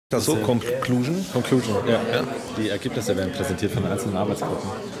Das so, Conclusion? Conclusion, ja. Die Ergebnisse werden präsentiert von einzelnen Arbeitsgruppen.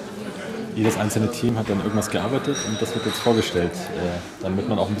 Jedes einzelne Team hat dann irgendwas gearbeitet und das wird jetzt vorgestellt, damit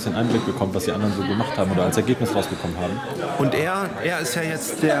man auch ein bisschen Einblick bekommt, was die anderen so gemacht haben oder als Ergebnis rausbekommen haben. Und er ist ja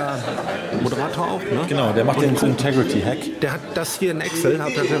jetzt der Moderator auch, ne? Genau, der macht den Integrity-Hack. Der hat das hier in Excel,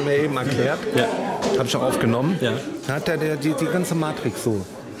 hat er mir eben erklärt. Ja. Habe ich auch aufgenommen. Ja. Da hat er die ganze Matrix so.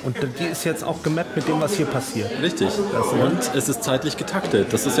 Und die ist jetzt auch gemappt mit dem, was hier passiert. Richtig. Und es ist zeitlich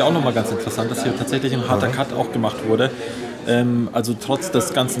getaktet. Das ist ja auch nochmal ganz interessant, dass hier tatsächlich ein harter Cut auch gemacht wurde. Also trotz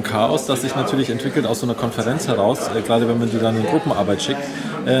des ganzen Chaos, das sich natürlich entwickelt aus so einer Konferenz heraus, gerade wenn man die dann in Gruppenarbeit schickt.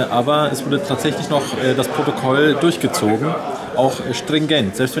 Aber es wurde tatsächlich noch das Protokoll durchgezogen, auch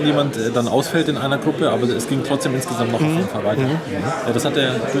stringent. Selbst wenn jemand dann ausfällt in einer Gruppe, aber es ging trotzdem insgesamt noch auf jeden Fall weiter. Das hat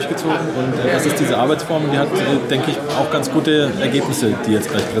er durchgezogen und das ist diese Arbeitsform und die hat, denke ich, auch ganz gute Ergebnisse, die jetzt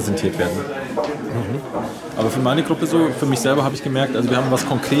gleich präsentiert werden. Aber für meine Gruppe so, für mich selber habe ich gemerkt, also wir haben was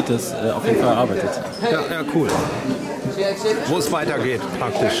Konkretes auf jeden Fall erarbeitet. Ja, cool. Wo es weitergeht,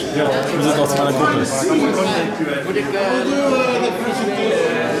 praktisch. Ja, wir sind aus meiner Gruppe.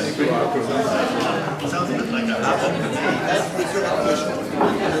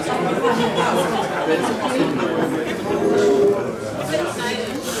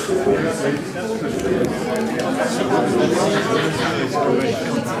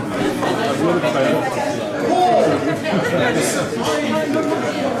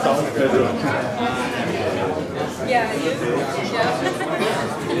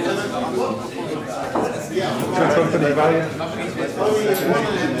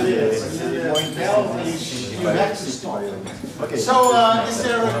 So, is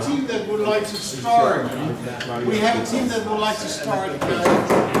there a team that would like to start? We have a team that would like to start.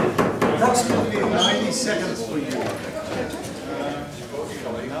 Approximately 90 seconds for you.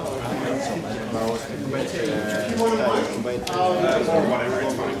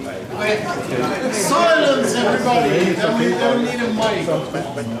 Silence, everybody! Then we don't need a mic.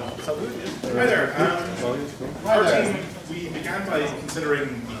 Hi there. Our team, we began by considering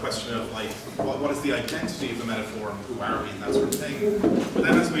the question of like, what is the identity of the metaphorum, who are we, and that sort of thing. But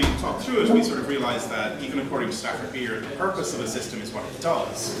then as we talked through it, we sort of realized that even according to Stafford Beer, the purpose of a system is what it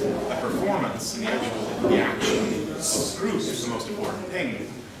does. The performance and the action of the group is the most important thing.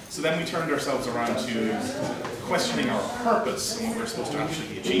 So then we turned ourselves around to questioning our purpose and what we're supposed to actually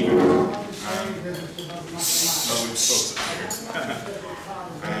be achieving.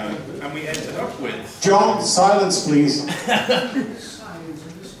 And we ended up with... John, silence please.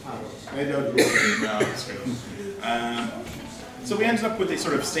 So we ended up with a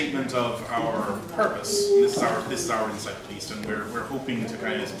sort of statement of our purpose. And this is our insight at least, and we're hoping to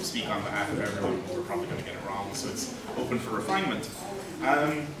kind of speak on behalf of everyone. We're probably going to get it wrong, so it's open for refinement.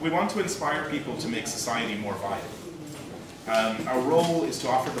 We want to inspire people to make society more viable. Our role is to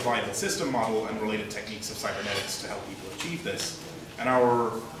offer the viable system model and related techniques of cybernetics to help people achieve this. And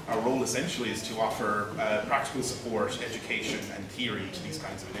our role essentially is to offer practical support, education and theory to these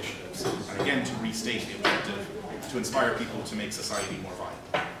kinds of initiatives. And again, to restate the objective, to inspire people to make society more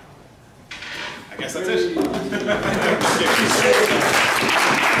viable. I guess that's it.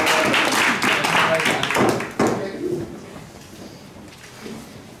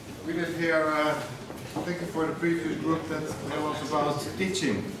 We did hear, thank you for the previous group that there was about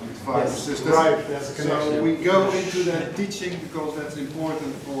teaching via the system. Right, that's a connection. So we go into that teaching because that's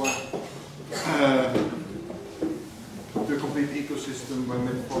important for the complete ecosystem where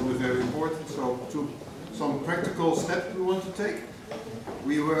metaphorum is very important. So some practical steps we want to take.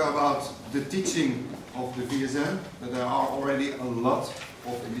 We were about the teaching of the VSM, but there are already a lot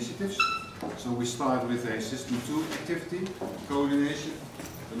of initiatives. So we start with a System 2 activity, coordination,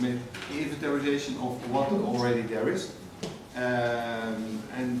 the inventarization of what already there is,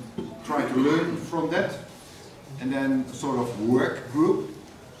 and try to learn from that. And then a sort of work group.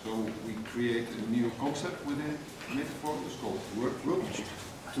 So we create a new concept within metaphorum, it's called work group,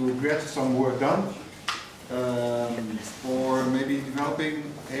 to get some work done. For maybe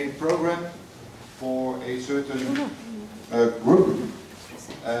developing a program for a certain group.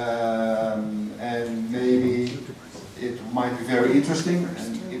 And maybe it might be very interesting,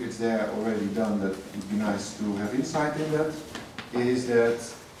 and if it's there already done, that would be nice to have insight in that, is that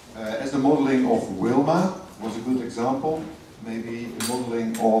as the modeling of Wilma was a good example, maybe the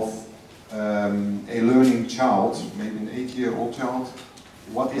modeling of a learning child, maybe an 8-year-old child.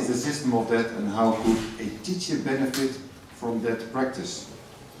 What is the system of that, and how could a teacher benefit from that practice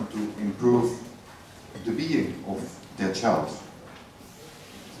to improve the being of their child?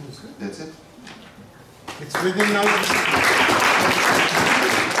 That's it. It's within our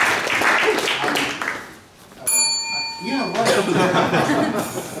yeah, right.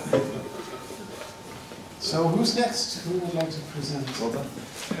 So who's next? Who would like to present? Well done.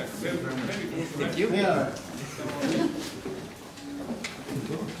 Thank you. Yeah.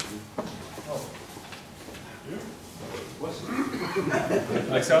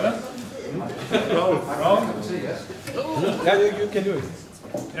 Like so then? Wrong? Yeah, you can do it.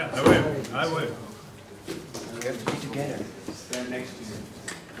 Yeah, I will. I will. We have to be together. Stand next to you.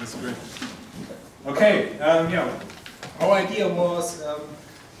 That's great. Okay, yeah. Our idea was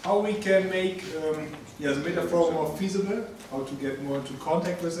how we can make the metaphorum more feasible, how to get more into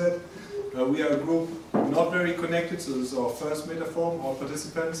contact with it. We are a group not very connected, so this is our first metaphorum, our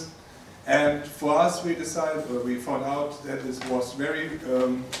participants. And for us, we decided, or we found out that it was very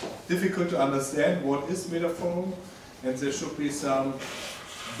difficult to understand what is metaphorum, and there should be some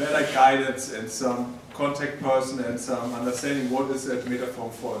better guidance and some contact person and some understanding what is that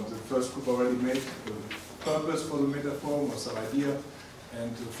metaphorum for. And the first group already made the purpose for the metaphorum or some idea,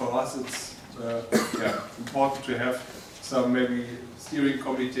 and for us it's important to have some maybe steering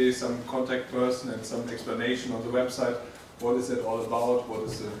committee, some contact person and some explanation on the website. What is it all about? What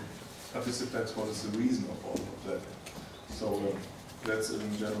is the participants? What is the reason of all of that? So that's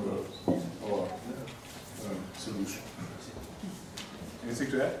in general our solution.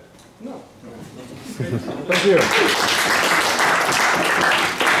 Anything to add? No. Thank you.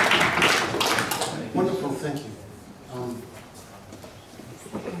 Wonderful, thank you.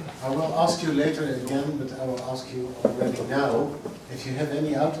 I will ask you later again, but I will ask you already now, if you have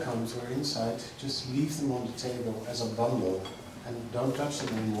any outcomes or insight, just leave them on the table as a bundle and don't touch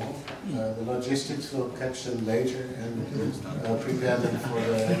them anymore. The logistics will catch them later and prepare them for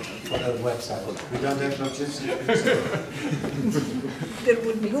the website. We don't have logistics. There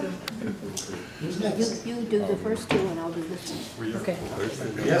would be two. Who's next? You do the first two and I'll do this one. Okay.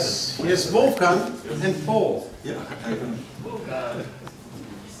 Yes, here's Wolfgang and Paul. Yeah.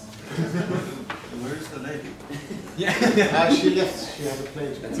 Where's the lady? She left, she had a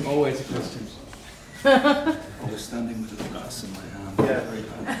plate. That's always a question. I was standing with a glass in my hand. Yeah.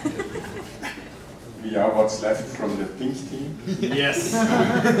 We are what's left from the pink team. Yes.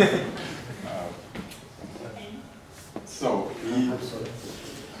 So we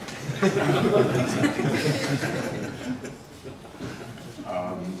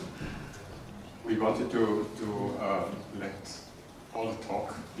we wanted to let all the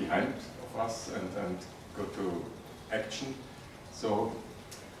talk behind of us and go to action. So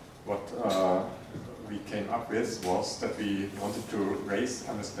what we came up with was that we wanted to raise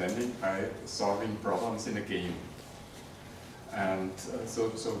understanding by solving problems in a game. And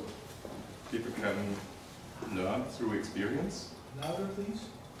so people can learn through experience. Louder, please.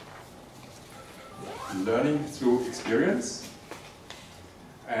 Learning through experience.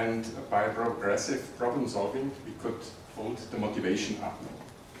 And by progressive problem solving, we could hold the motivation up.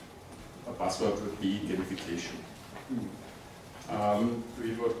 A buzzword would be gamification.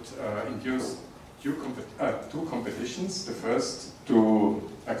 We would induce two competitions. The first,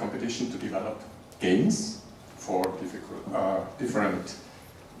 a competition to develop games for different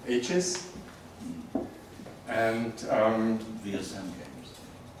ages. And VSM games.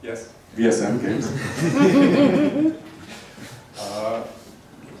 yes, VSM games.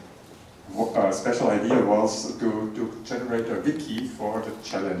 A special idea was to generate a wiki for the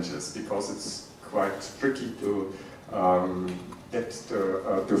challenges, because it's quite tricky to to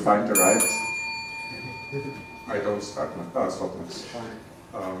find the right. I don't start now. Stop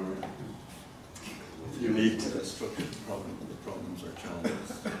now. You need a structured problem. The problems are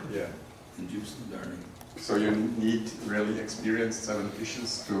challenges. Yeah. Induce the learning. So you need really experienced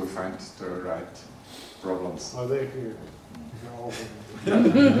mathematicians to find the right problems. Oh, they're here.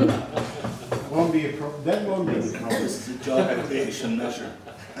 Won't be a problem. That won't be a problem. This is a job application measure.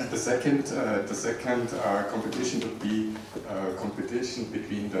 The second competition would be a competition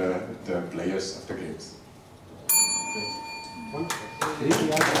between the players of the games.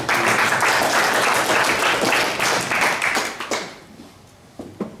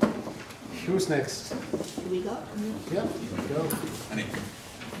 Who's next? Do we go? Yeah, go.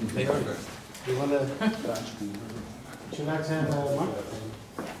 You want to? Would you like to have a microphone?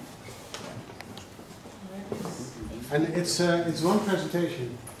 And it's one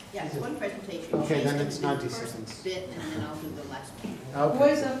presentation. Yeah, it's one presentation. Okay, then She's it's gonna do 90 the first seconds. bit and then I'll do the last one. Okay.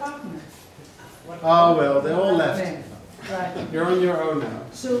 Where's the partner? Oh well, they all left. Right. You're on your own now.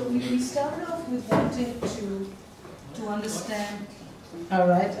 So we started off with wanting to understand. All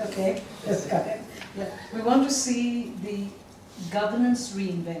right. Okay. Let's go ahead. Yeah. We want to see the governance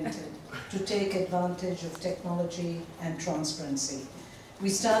reinvented to take advantage of technology and transparency. We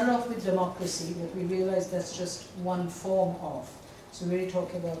started off with democracy, but we realized that's just one form of. So we're really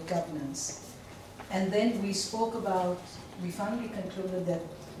talking about governance. And then we spoke about, we finally concluded that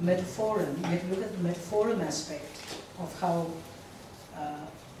metaphorum, we had to look at the metaphorum aspect of how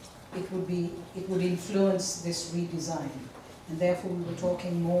it would influence this redesign. And therefore we were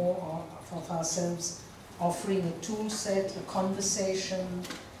talking more of ourselves, offering a tool set, a conversation,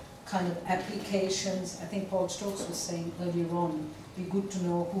 kind of applications. I think Paul Stokes was saying earlier on, it'd be good to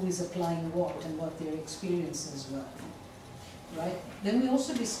know who is applying what and what their experiences were. Right? Then we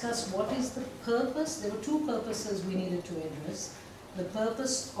also discussed what is the purpose. There were two purposes we needed to address. The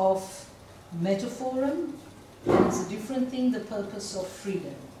purpose of metaphorum, and it's a different thing, the purpose of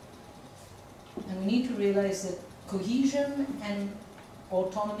freedom. And we need to realize that cohesion and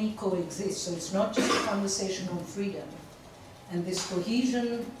autonomy coexist. So it's not just a conversation on freedom. And this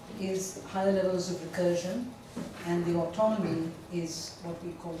cohesion is higher levels of recursion, and the autonomy is what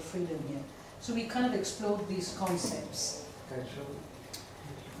we call freedom here. So we kind of explored these concepts.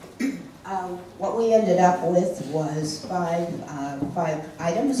 What we ended up with was five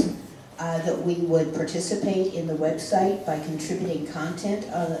items that we would participate in the website by contributing content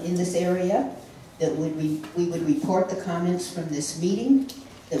in this area, that we would report the comments from this meeting,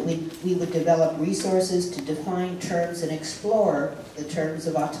 that we would develop resources to define terms and explore the terms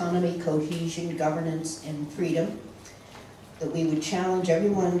of autonomy, cohesion, governance, and freedom, that we would challenge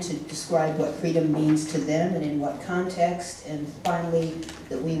everyone to describe what freedom means to them and in what context, and finally,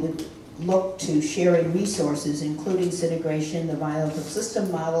 that we would look to sharing resources, including integration, the viable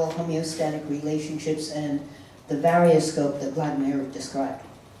system model, homeostatic relationships, and the varioscope that Vladimir described.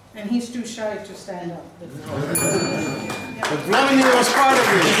 And he's too shy to stand up. But Vladimir was part of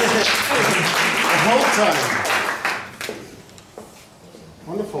it the whole time.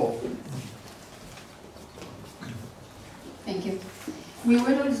 Wonderful. Thank you. We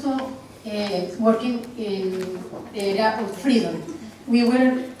were also working in the area of freedom. We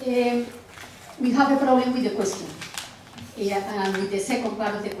have a problem with the question, and with the second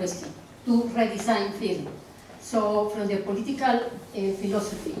part of the question, to redesign freedom. So from the political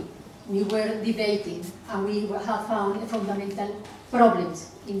philosophy, we were debating, and we have found fundamental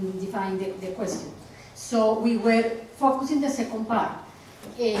problems in defining the question. So we were focusing the second part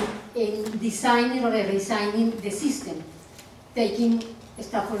in designing or redesigning the system, taking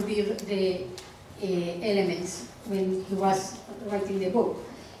Stafford Beer the elements when he was writing the book.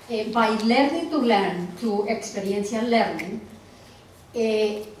 By learning to learn through experiential learning,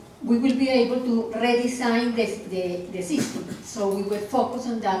 we will be able to redesign the system. So we were focused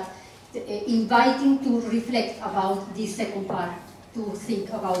on that, inviting to reflect about this second part, to think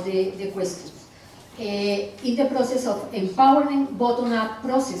about the questions. In the process of empowering bottom-up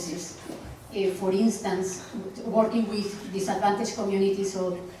processes, for instance, working with disadvantaged communities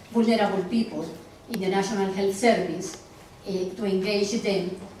or vulnerable people in the National Health Service, to engage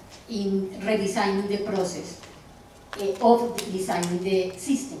them in redesigning the process of designing the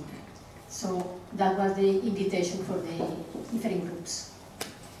system. So that was the invitation for the different groups.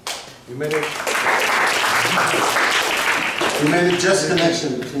 You made a just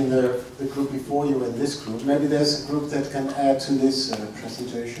connection between the group before you and this group. Maybe there's a group that can add to this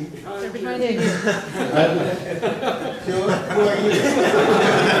presentation. They're behind you. Who are you?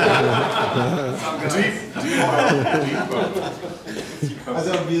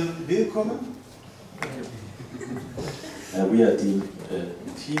 Also, willkommen. We are Team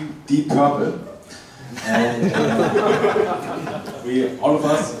Deep Purple, and all of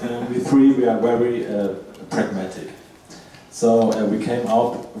us, we are very pragmatic. So we came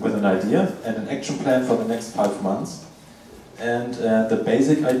out with an idea and an action plan for the next 5 months. And the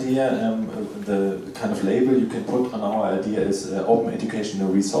basic idea, the kind of label you can put on our idea is open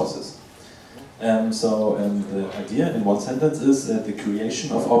educational resources. The idea in one sentence is the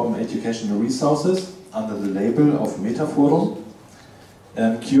creation of open educational resources under the label of metaphorum,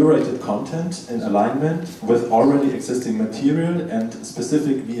 curated content in alignment with already existing material and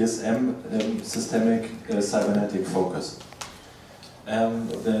specific VSM systemic cybernetic focus.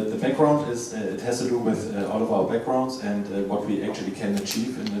 The background is, it has to do with all of our backgrounds and what we actually can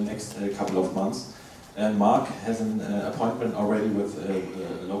achieve in the next couple of months. And Mark has an appointment already with a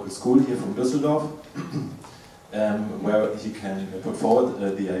local school here from Düsseldorf, where he can put forward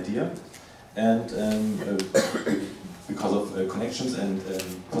the idea. And because of connections and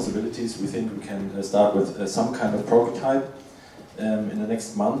possibilities, we think we can start with some kind of prototype in the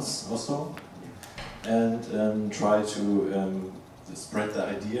next months or so, and try to spread the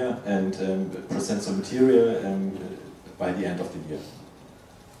idea and present some material by the end of the year.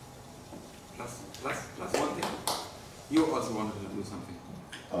 Plus one thing. You also wanted to do something.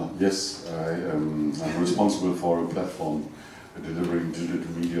 Yes, I'm responsible for a platform delivering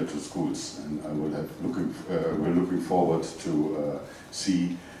digital media to schools. And we're looking forward to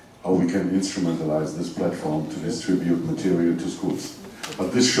see how we can instrumentalize this platform to distribute material to schools.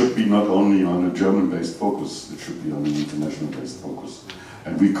 But this should be not only on a German-based focus, it should be on an international-based focus.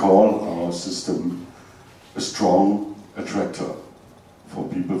 And we call our system a strong attractor for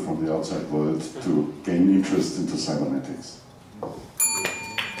people from the outside world to gain interest into cybernetics.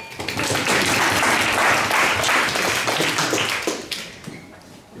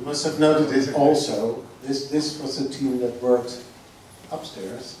 You must have noted this also. This was a team that worked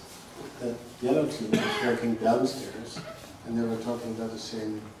upstairs. The yellow team was working downstairs, and they were talking about the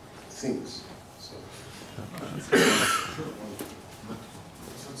same things. So,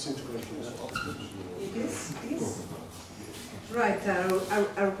 that's integration as well. It is. Right,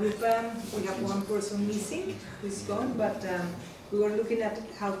 our group, we have one person missing who is gone, but we were looking at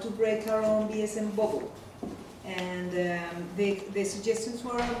how to break our own BSM bubble. And the suggestions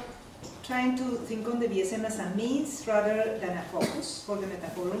were trying to think on the BSM as a means rather than a focus for the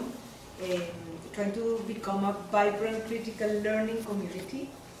metaphorum, trying to become a vibrant critical learning community,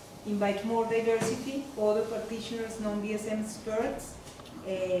 invite more diversity, other practitioners, non-BSM experts,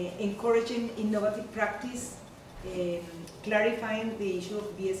 encouraging innovative practice, clarifying the issue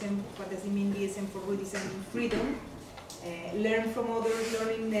of BSM, what does it mean BSM for redesigning freedom, learn from other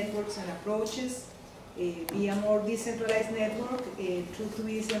learning networks and approaches, be a more decentralized network, true to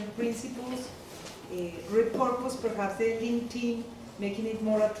BSM principles, repurpose perhaps the LinkedIn, making it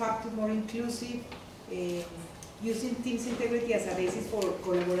more attractive, more inclusive, using Teams integrity as a basis for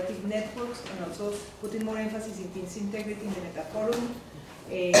collaborative networks, and also putting more emphasis in Teams integrity in the metaphorum,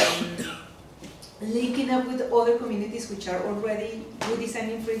 linking up with other communities which are already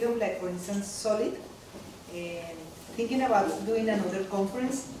redesigning freedom, like for instance Solid, thinking about doing another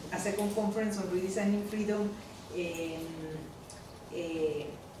conference, a second conference on redesigning freedom,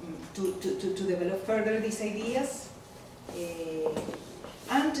 to develop further these ideas,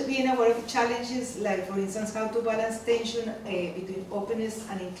 and being aware of challenges, like for instance how to balance tension between openness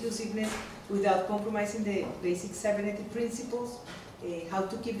and inclusiveness without compromising the basic cybernetic principles, how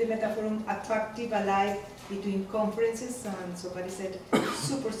to keep the metaphorum attractive, alive between conferences, and somebody said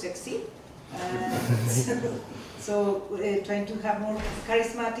super sexy. So trying to have more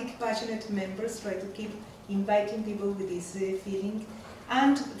charismatic, passionate members, try to keep inviting people with this feeling,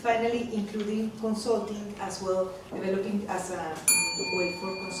 and finally including consulting as well, developing as a way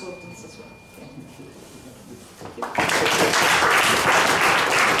for consultants as well.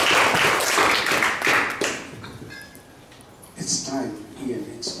 It's time, Ian,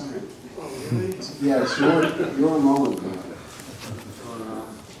 it's time. Oh, really? Yeah, it's your moment now.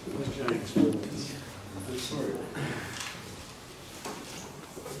 I'm sorry.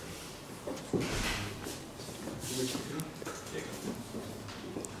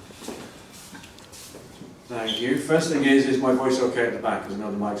 Thank you. First thing is my voice okay at the back? Because I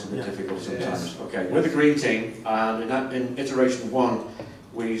know the mic's a bit difficult sometimes. Yes. Okay, we're the green team, and in iteration 1,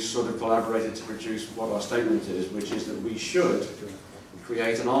 we sort of collaborated to produce what our statement is, which is that we should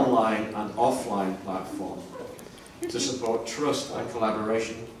create an online and offline platform to support trust and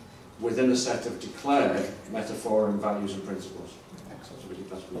collaboration within a set of declared metaphorum values and principles.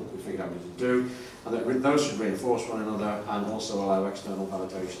 That's what we figured out we need to do, and that those should reinforce one another and also allow external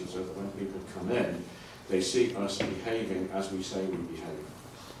validation, so that when people come in, they see us behaving as we say we behave.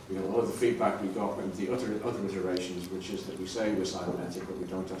 We got a lot of the feedback we got from the other iterations, which is that we say we're cybernetic, but we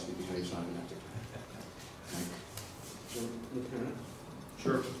don't actually behave cybernetically. Okay.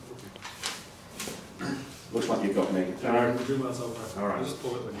 Sure. Looks like you've got me. All right. I'll just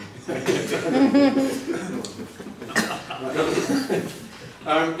pull it when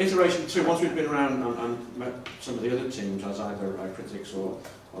you. Iteration 2, once we've been around and met some of the other teams as either critics or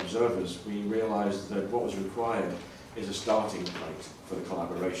observers, we realised that what was required is a starting point for the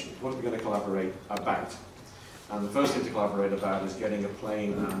collaboration. What are we going to collaborate about? And the first thing to collaborate about is getting a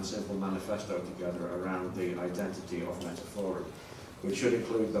plain and simple manifesto together around the identity of metaphorum, which should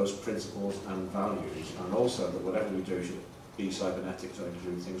include those principles and values, and also that whatever we do should be cybernetic, so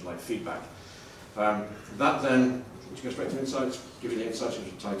include things like feedback. That then, let's go straight to insights, give you the insights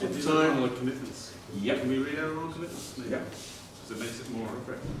which are tight at the time. Like commitments. Yep. Can we read our own commitments? Maybe? Yeah. So it makes it more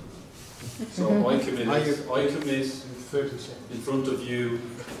correct. So I commit in front of you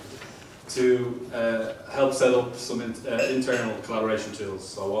to help set up some internal collaboration tools,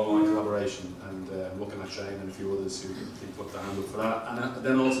 so online collaboration, and looking at Shane and a few others who think put their hand up for that, and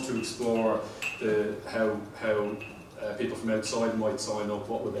then also to explore how people from outside might sign up,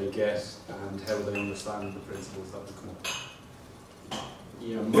 what would they get, and how would they understand the principles that would come up.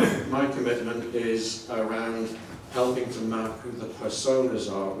 Yeah, my commitment is around helping to map who the personas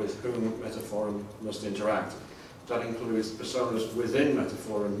are with whom Metaphorum must interact. That includes personas within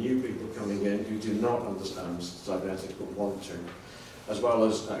Metaphorum, new people coming in who do not understand cybernetics but want to, as well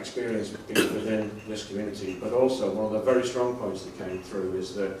as experienced people within this community. But also, one of the very strong points that came through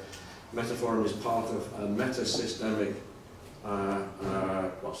is that Metaphorum is part of a meta-systemic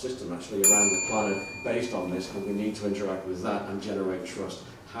system actually around the planet based on this, and we need to interact with that and generate trust.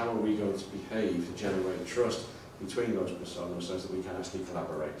 How are we going to behave to generate trust between those personas so that we can actually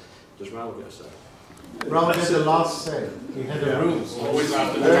collaborate? Does Raoul get a say? Raoul had the last say. He had the rules. Always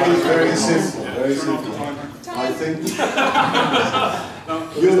after very simple. Very simple. I think.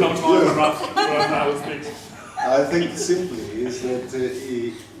 I think simply is that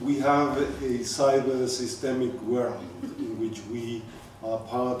we have a cyber systemic world in which we are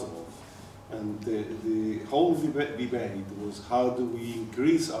part of, and the whole debate was how do we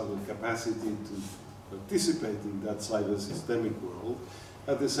increase our capacity to participate in that cyber systemic world,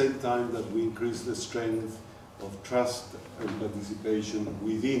 at the same time that we increase the strength of trust and participation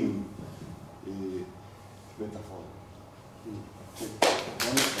within Metaphorum.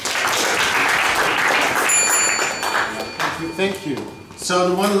 Thank you. So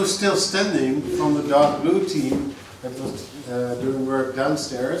the one who's still standing from the dark blue team that was doing work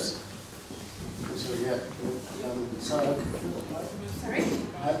downstairs. So yeah, sorry.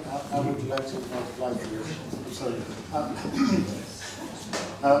 I would like to apply for you. Sorry.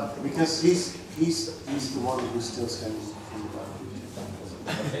 Because he's the one who's still standing from the dark blue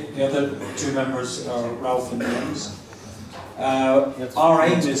team. The other two members are Ralph and James. Our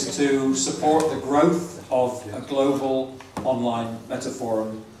aim is to support the growth of a global online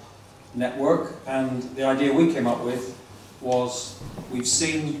Metaphorum network, and the idea we came up with was we've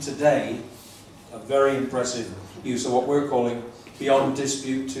seen today a very impressive use of what we're calling Beyond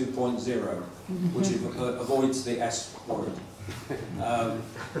Dispute 2.0, which avoids the S word.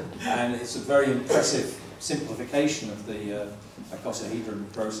 And it's a very impressive simplification of the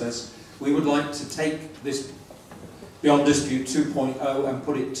icosahedron process. We would like to take this Beyond Dispute 2.0 and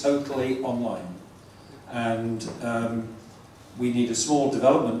put it totally online. And we need a small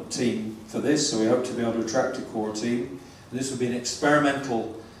development team for this, so we hope to be able to attract a core team. And this would be an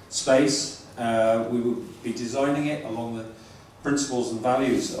experimental space. We would be designing it along the principles and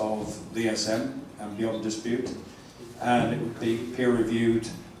values of VSM and Beyond Dispute, and it would be peer-reviewed,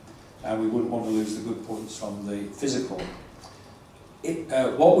 and we wouldn't want to lose the good points from the physical.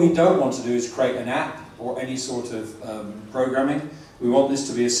 What we don't want to do is create an app or any sort of programming. We want this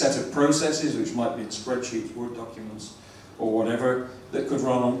to be a set of processes, which might be in spreadsheets, Word documents, or whatever, that could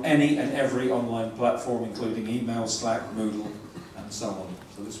run on any and every online platform, including email, Slack, Moodle, and so on.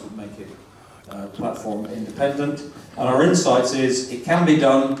 So this would make it platform independent. And our insights is it can be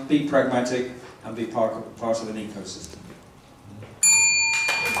done, be pragmatic, and be part of an ecosystem.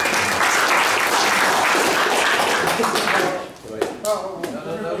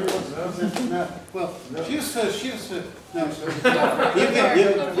 Well, she's first. No, you can do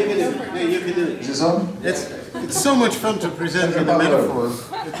it. Is this on? It's so much fun to present in a metaphor.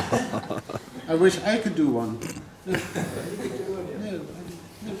 I wish I could do one.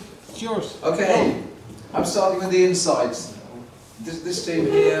 It's yours. Okay, I'm starting with the insights. This team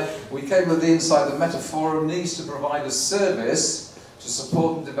here, we came with the insight that Metaphorum needs to provide a service to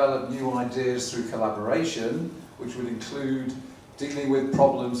support and develop new ideas through collaboration, which would include dealing with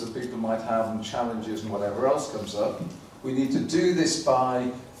problems that people might have and challenges and whatever else comes up. We need to do this by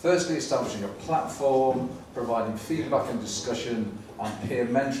firstly establishing a platform, providing feedback and discussion and peer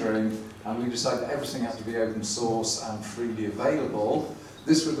mentoring, and we decided that everything has to be open source and freely available.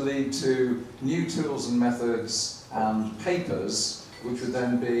 This would lead to new tools and methods and papers which would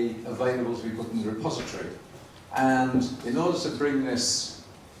then be available to be put in the repository. And in order to bring this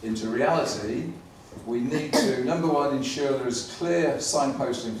into reality, we need to, number one, ensure there is clear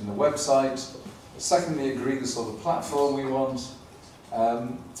signposting from the website. Secondly, agree the sort of platform we want.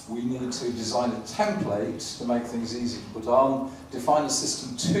 We need to design a template to make things easy to put on. Define a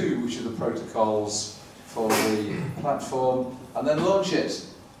system 2, which are the protocols for the platform, and then launch it.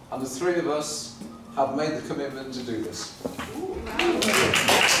 And the three of us have made the commitment to do this.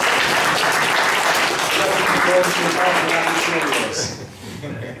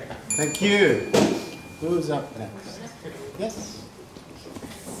 Thank you. Who's up next? Yes?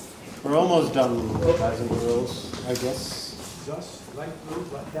 We're almost done, guys and girls, I guess. Just light blue,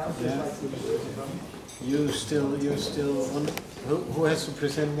 light down, Yeah. light blue. You're still on. Who has to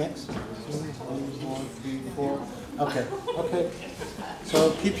present next? 2, 1, 3, 4. Okay, okay.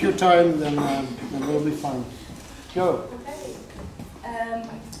 So keep your time, then we'll be fine. Go.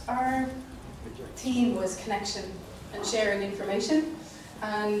 Our theme was connection and sharing information.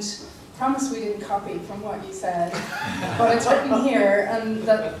 And promise we didn't copy from what you said, but it's written here, and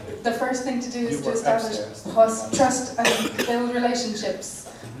the first thing to do is to establish trust and build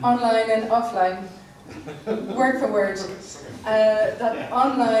relationships, online and offline, word for word. That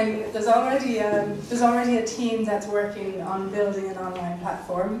online, there's already a team that's working on building an online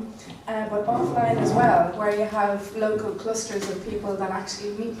platform, but offline as well, where you have local clusters of people that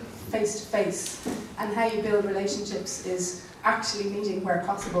actually meet face to face, and how you build relationships is actually meeting where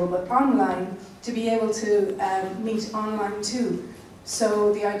possible, but online, to be able to meet online too.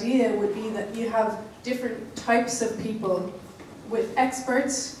 So the idea would be that you have different types of people. With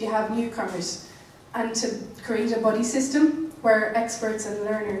experts, you have newcomers, and to create a buddy system where experts and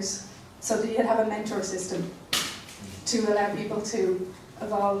learners, so that you'd have a mentor system to allow people to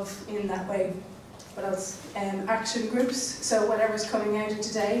evolve in that way. What else? Action groups, so whatever's coming out of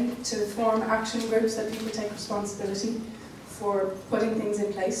today, to form action groups that people take responsibility for putting things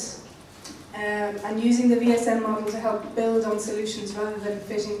in place, and using the VSM model to help build on solutions rather than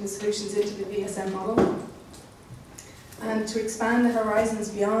fitting the solutions into the VSM model, and to expand the horizons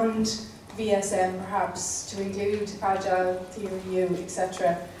beyond VSM, perhaps to include Agile, Theory U,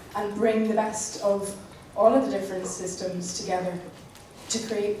 etc., and bring the best of all of the different systems together to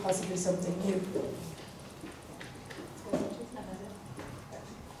create possibly something new.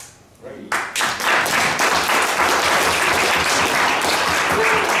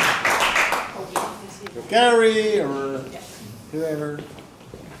 Gary or whoever.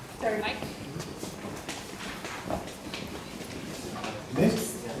 Sorry, Mike.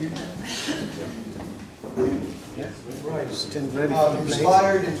 Right, stand ready.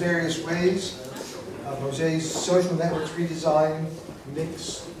 Inspired in various ways. Jose's social networks redesign,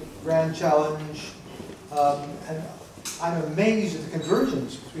 mix, grand challenge, and I'm amazed at the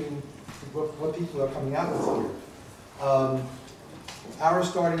convergence between what people are coming out with here. Our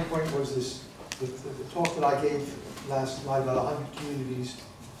starting point was this, the talk that I gave last night about 100 communities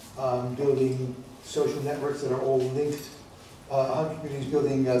building social networks that are all linked, 100 communities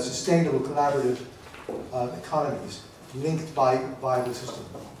building sustainable collaborative economies linked by the system.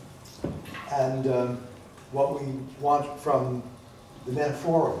 And what we want from the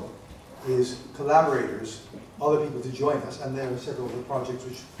metaphorum is collaborators, other people to join us, and there are several other projects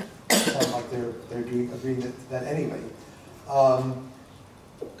which sound like they're agreeing that anyway.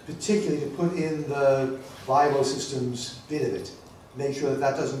 Particularly to put in the biosystems bit of it, make sure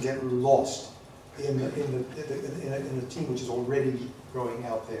that doesn't get lost in a team which is already growing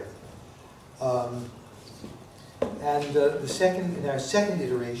out there. And in our second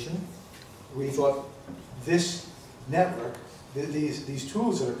iteration, we thought this network, these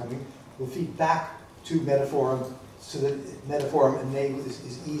tools that are coming, will feed back to metaphorum, so that metaphorum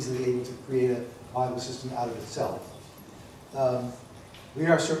is easily able to create a viable system out of itself. We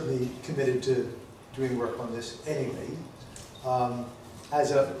are certainly committed to doing work on this anyway.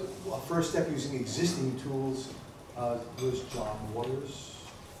 As a first step, using existing tools, was John Waters.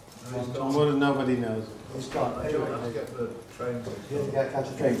 John Waters, nobody knows. He's gone. Anyway, to get the train. He didn't catch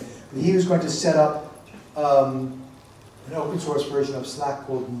a train. But he was going to set up an open source version of Slack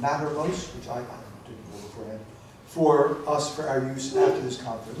called Mattermost, which I didn't know beforehand, for us, for our use after this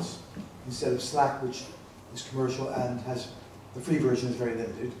conference, instead of Slack, which is commercial and has the free version is very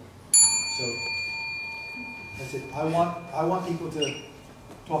limited. So that's it. I want people to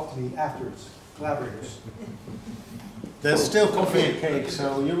talk to me afterwards, collaborators. There's still coffee and cake,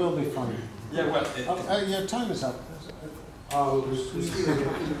 so you will be fine. Yeah, well, your time is up. Oh,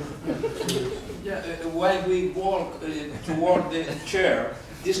 yeah, while we walk toward the chair,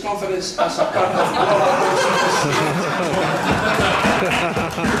 this conference has a kind of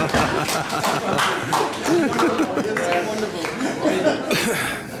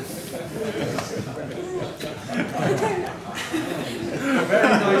very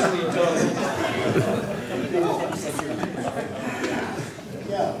nicely done.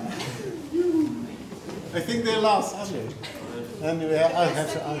 Yeah. I think they lost, haven't they? Anyway, I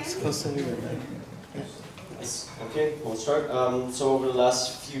have to ask Jose again. Yes. Okay, we'll start. So over the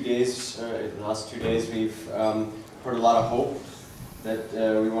last few days, the last 2 days, we've heard a lot of hope that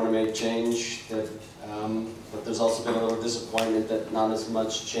we want to make change, but there's also been a little disappointment that not as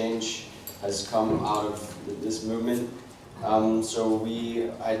much change has come out of this movement. So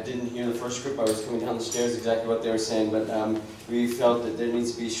I didn't hear the first group, I was coming down the stairs exactly what they were saying, but we felt that there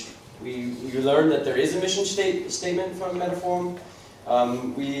needs to be, we learned that there is a mission statement from Metaphorum.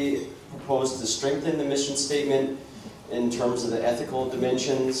 We proposed to strengthen the mission statement in terms of the ethical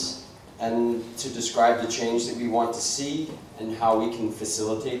dimensions and to describe the change that we want to see and how we can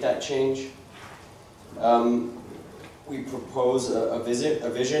facilitate that change. We propose a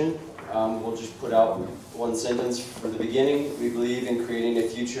vision. We'll just put out one sentence for the beginning. We believe in creating a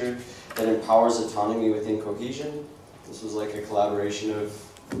future that empowers autonomy within cohesion. This was like a collaboration of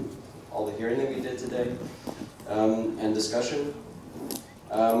all the hearing that we did today and discussion.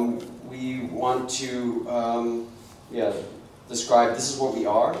 We want to describe this is what we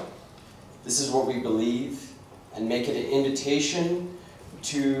are, this is what we believe, and make it an invitation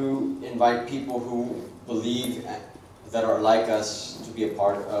to invite people who believe that are like us to be a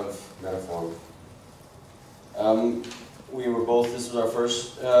part of Metaphorum. This was our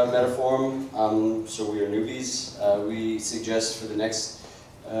first Metaphorum, so we are newbies. We suggest for the next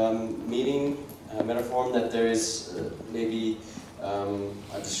meeting, Metaphorum, that there is maybe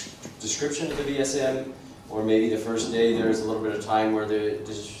a description of the VSM, or maybe the first day there's a little bit of time where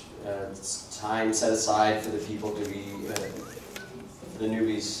there's time set aside for the people to be, for the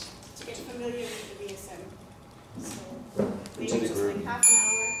newbies. To get familiar with the VSM. So maybe Into the just group. like half an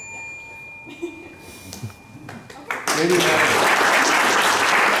hour. Maybe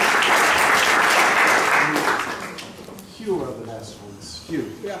few are the last ones. Few.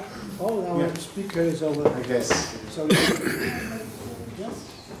 Yeah. Oh, our Yeah. speaker is over. I guess. So, yes.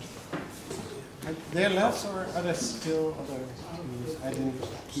 They're left, or are there still other? I didn't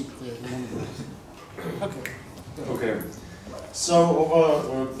keep the numbers. Okay. Okay. So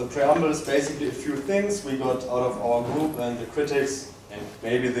over the preamble is basically a few things we got out of our group and the critics and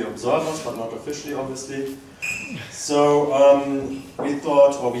maybe the observers, but not officially, obviously. So we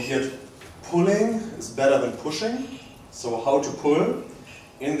thought, or we heard, pulling is better than pushing. So how to pull?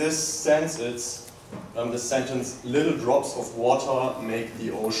 In this sense, it's the sentence, little drops of water make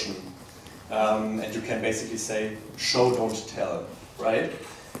the ocean. And you can basically say, show, don't tell, right?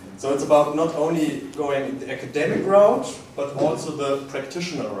 So it's about not only going the academic route, but also the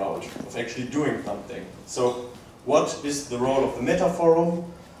practitioner route of actually doing something. So what is the role of the metaphorum?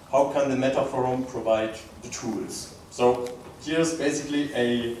 How can the metaphorum provide the tools? So here's basically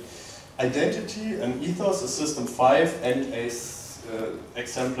a identity, an ethos, a system 5, and a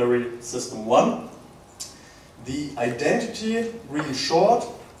exemplary system 1. The identity, really short,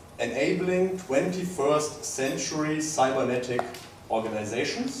 enabling 21st century cybernetic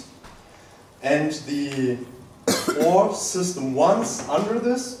organizations. And the 4 system 1s under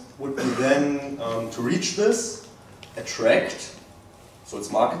this would be then, to reach this, attract, so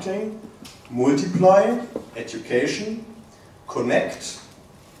it's marketing, multiply, education, connect,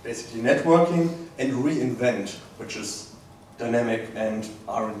 basically networking, and reinvent, which is dynamic and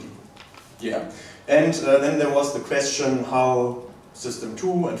R&D. Yeah. And then there was the question how system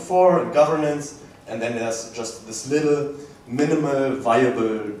 2 and 4 and governance, and then there's just this little minimal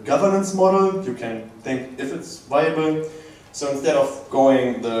viable governance model. You can think if it's viable. So instead of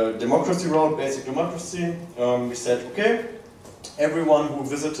going the democracy route, basic democracy, we said, okay, everyone who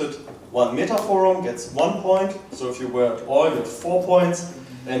visited one metaphorum gets 1 point. So if you were at all, you get 4 points.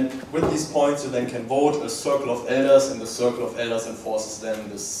 And with these points, you then can vote a circle of elders, and the circle of elders enforces then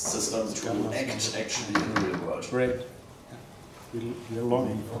this system to act actually in the real world. Great. We're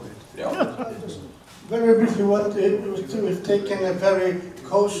longing for it. Yeah. Very briefly, we've taken a very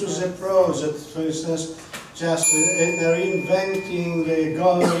cautious approach. That, for instance, just they're inventing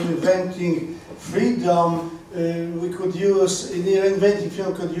freedom. We could use, in the inventing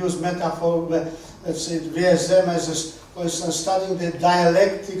field, could use metaphor, let's say, VSM as for instance, studying the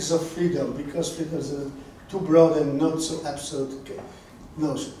dialectics of freedom, because freedom is too broad and not so absolute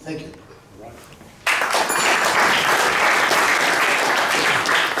notion. Thank you.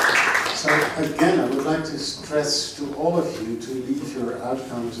 So again, I would like to stress to all of you to leave your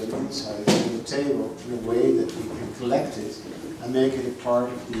outcomes and insights on the table in a way that we can collect it and make it a part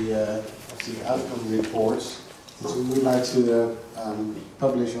of the outcome reports that we would like to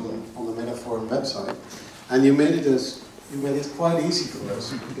publish on the Metaphorum website. And you made it quite easy for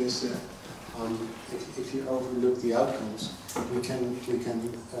us, because if you overlook the outcomes, we can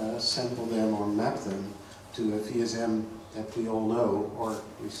sample them or map them to a VSM that we all know or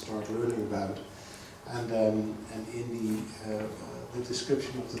we start learning about. And in the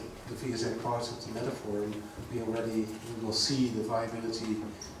description of the VSM parts of the Metaphorum, we will see the viability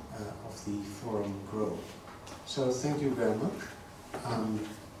of the forum grow. So thank you very much.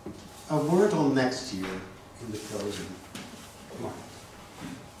 A word on next year in the closing.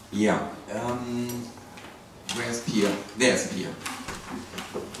 Yeah. Where's Pia? There's Pia.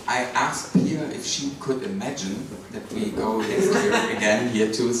 I asked Pia if she could imagine that we go next year again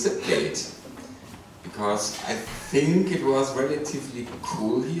here to Zipgate. Because I think it was relatively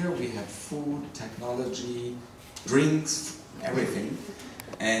cool here. We had food, technology, drinks, everything.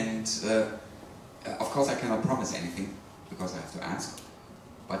 And Of course, I cannot promise anything because I have to ask,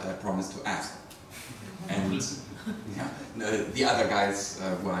 but I promise to ask. And yeah, the other guys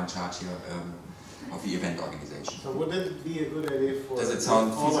who are in charge here of the event organization. So would that be a good idea for? Does it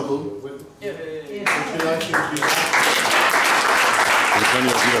sound feasible? Would Yeah. you like to be?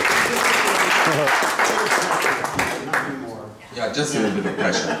 Yeah, just a little bit of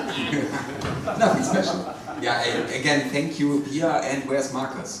pressure. Nothing special. Yeah, again, thank you, Pia, and where's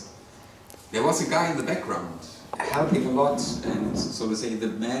Marcus? There was a guy in the background helping a lot, and so to say, the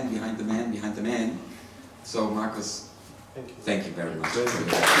man behind the man behind the man. So, Marcus, thank you very much.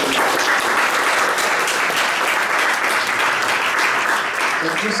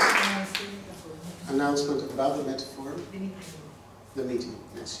 Just announcement about the metaphorum. The meeting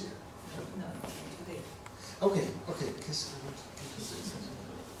next year. Okay, because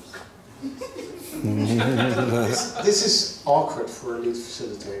this is awkward for a lead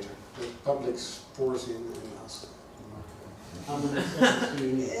facilitator. The public pours in and asks. How many seconds do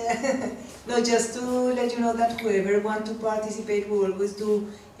you need? No, just to let you know that whoever wants to participate, we always do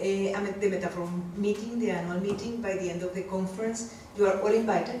the metaphorum meeting, the annual meeting, by the end of the conference. You are all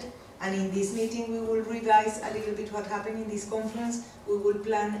invited. And in this meeting, we will revise a little bit what happened in this conference. We will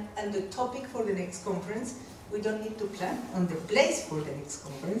plan on the topic for the next conference. We don't need to plan on the place for the next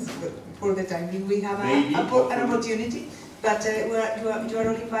conference, but for the time being, we have an opportunity. But you are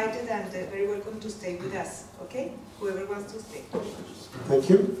all invited and very welcome to stay with us, okay? Whoever wants to stay. Thank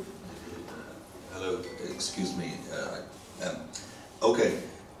you. Hello, excuse me. Okay,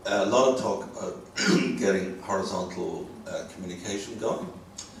 a lot of talk about getting horizontal communication going.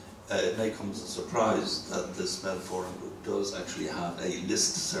 It may come as a surprise that this metaphorum does actually have a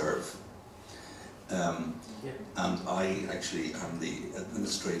listserv. And I actually am the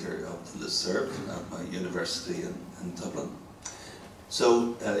administrator of the listserv at my university in Dublin.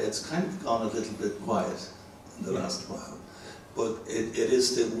 So it's kind of gone a little bit quiet in the last while, but it is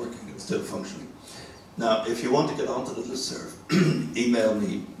still working, it's still functioning. Now, if you want to get onto the listserv, email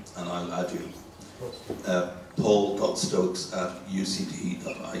me and I'll add you.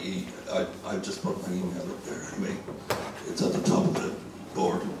 paul.stokes@uct.ie. I've just put my email up there anyway. It's at the top of the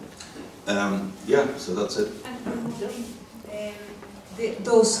board. Yeah, so that's it.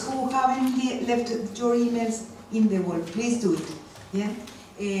 Those who haven't left your emails in the wall, please do it. Yeah.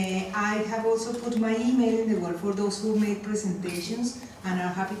 I have also put my email in the wall for those who made presentations and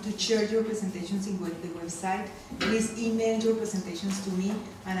are happy to share your presentations in the website. Please email your presentations to me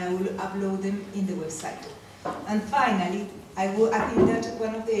and I will upload them in the website. And finally, I think that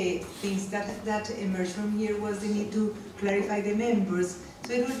one of the things that emerged from here was the need to clarify the members.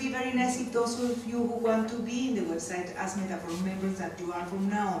 So it would be very nice if those of you who want to be in the website as metaphorum members that you are from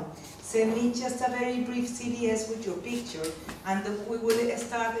now on, send me just a very brief CDS with your picture and we will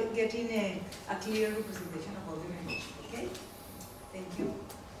start getting a clear representation of all the members, okay? Thank you.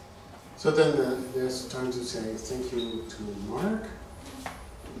 So then there's time to say thank you to Mark.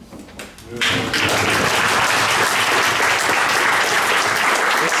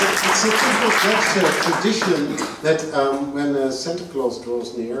 It's a typical Dutch tradition that when Santa Claus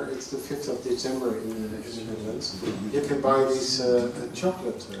draws near, it's the 5th of December in the Netherlands, you can buy these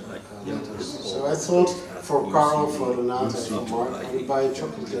chocolate letters. So I thought for Carl, for Renata, and for Mark, I would buy a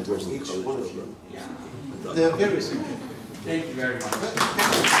chocolate letter for each one of you. They're very simple. Thank you very much.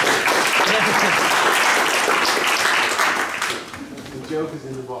 The joke is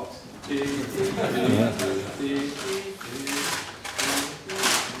in the box.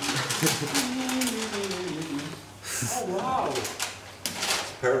 Oh wow!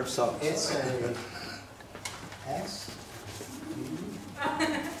 It's a pair of socks. It's a X.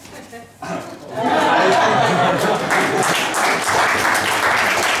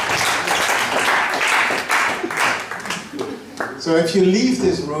 So if you leave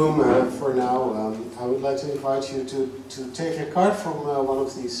this room for now, I would like to invite you to take a card from one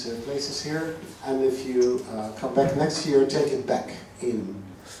of these places here, and if you come back next year, take it back in,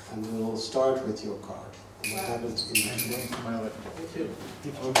 and we'll start with your card. And what happens in the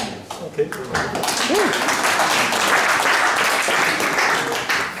Okay.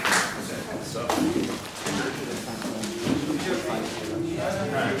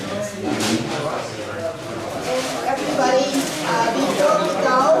 Everybody, before we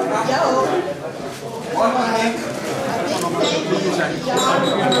go,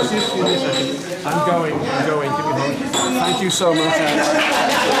 I'm going. Thank you so much.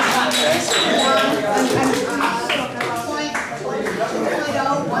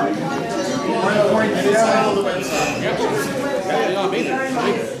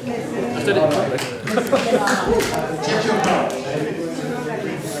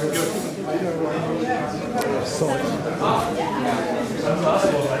 Point.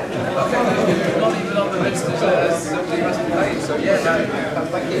 Not even on the list as somebody must be paid. So yeah,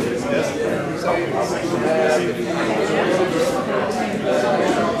 thank you. So,